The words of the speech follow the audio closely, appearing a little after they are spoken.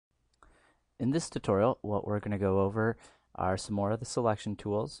In this tutorial, what we're going to go over are some more of the selection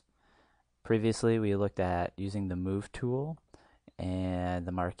tools. Previously, we looked at using the Move tool and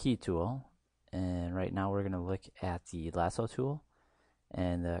the Marquee tool, and right now we're going to look at the Lasso tool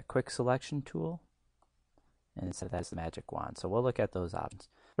and the Quick Selection tool, and instead of that is the Magic Wand. So we'll look at those options.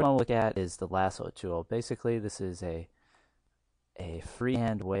 What we'll look at is the Lasso tool. Basically, this is a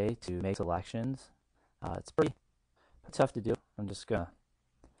freehand way to make selections. It's pretty tough to do. I'm just going to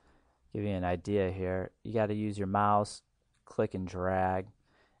give you an idea here. You got to use your mouse, click and drag,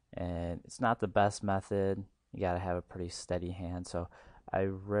 and it's not the best method. You got to have a pretty steady hand, so I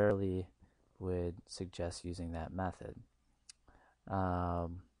rarely would suggest using that method.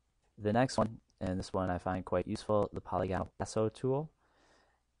 The next one, and this one I find quite useful, the polygonal lasso tool,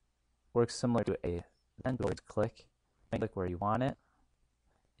 works similar to a pen tool. Click where you want it,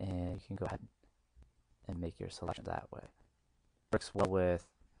 and you can go ahead and make your selection that way. Works well with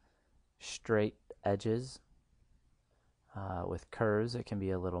straight edges. With curves, it can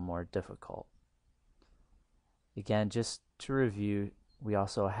be a little more difficult. Again, just to review, we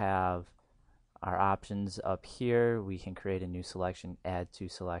also have our options up here. We can create a new selection, add to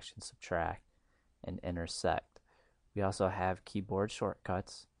selection, subtract, and intersect. We also have keyboard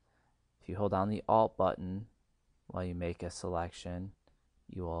shortcuts. If you hold down the Alt button while you make a selection,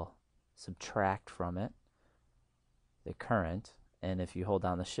 you will subtract from it the current, and if you hold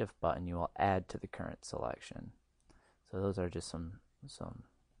down the Shift button, you will add to the current selection. So those are just some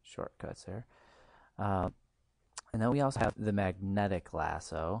shortcuts there. And then we also have the magnetic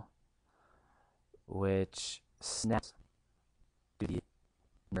lasso, which snaps to the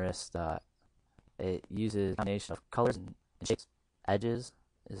wrist. It uses a combination of colors and shapes. Edges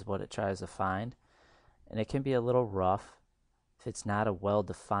is what it tries to find, and it can be a little rough. If it's not a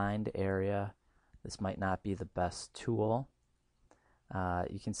well-defined area, this might not be the best tool.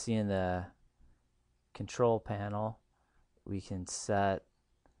 You can see in the control panel, we can set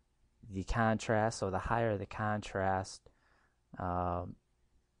the contrast. So the higher the contrast,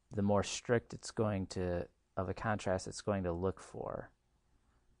 the more strict it's going to of a contrast it's going to look for.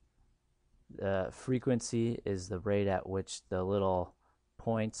 The frequency is the rate at which the little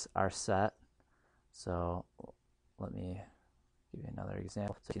points are set. So let me give you another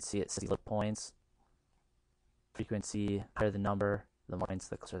example. So you can see it says little points. Frequency, higher the number, the more points,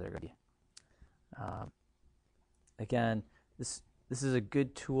 the closer they're going to be. Again, this is a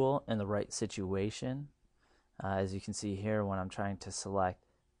good tool in the right situation. As you can see here, when I'm trying to select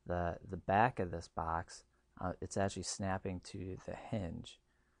the back of this box, it's actually snapping to the hinge.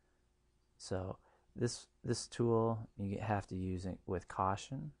 So this tool you have to use it with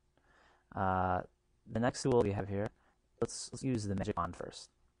caution. The next tool we have here, let's use the Magic Wand first.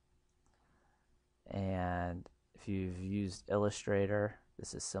 And if you've used Illustrator,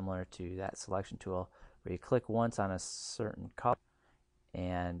 this is similar to that selection tool where you click once on a certain color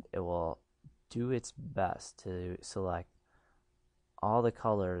and it will do its best to select all the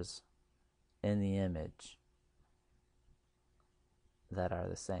colors in the image that are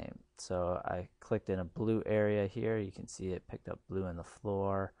the same. So I clicked in a blue area here. You can see it picked up blue in the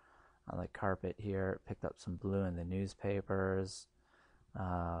floor. On the carpet here, it picked up some blue in the newspapers.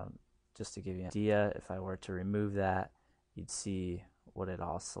 Just to give you an idea, if I were to remove that, you'd see what it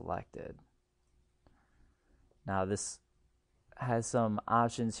all selected. Now this has some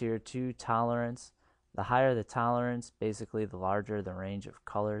options here too. Tolerance. The higher the tolerance, basically the larger the range of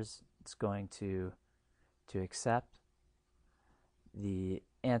colors it's going to accept. The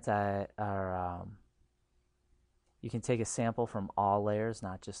you can take a sample from all layers,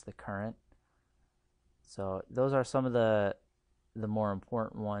 not just the current. So those are some of the more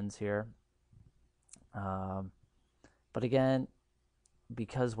important ones here. But again,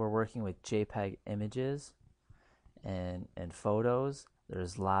 because we're working with JPEG images and photos,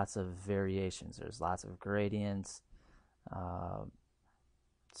 there's lots of variations. There's lots of gradients.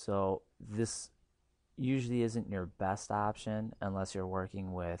 So this usually isn't your best option unless you're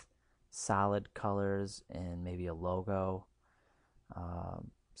working with solid colors and maybe a logo.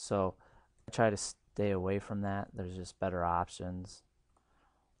 So I try to stay away from that. There's just better options.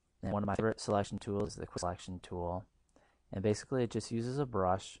 And one of my favorite selection tools is the Quick Selection tool. And basically it just uses a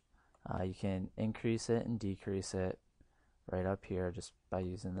brush. You can increase it and decrease it right up here just by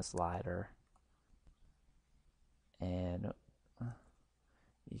using the slider. And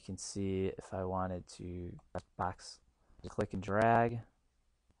you can see if I wanted to box, click and drag,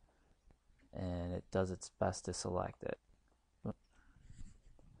 and it does its best to select it.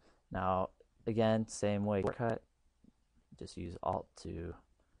 Now again, same way, cut, just use Alt to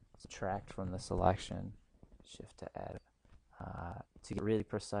subtract from the selection, Shift to add. To get really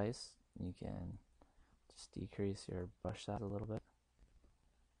precise, You can just decrease your brush size a little bit.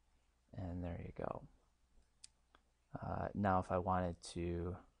 And there you go. Now if I wanted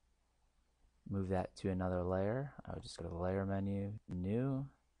to move that to another layer, I would just go to the layer menu, new,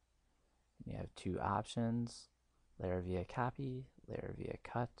 and you have two options, layer via copy, layer via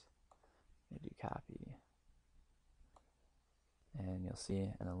cut. I'm going to do copy. And you'll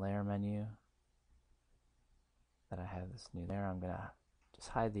see in the layer menu that I have this new layer. I'm going to just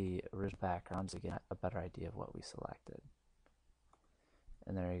hide the original background to get a better idea of what we selected.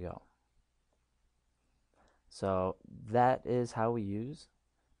 And there you go. So that is how we use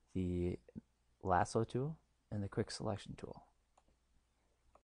the Lasso tool and the quick selection tool.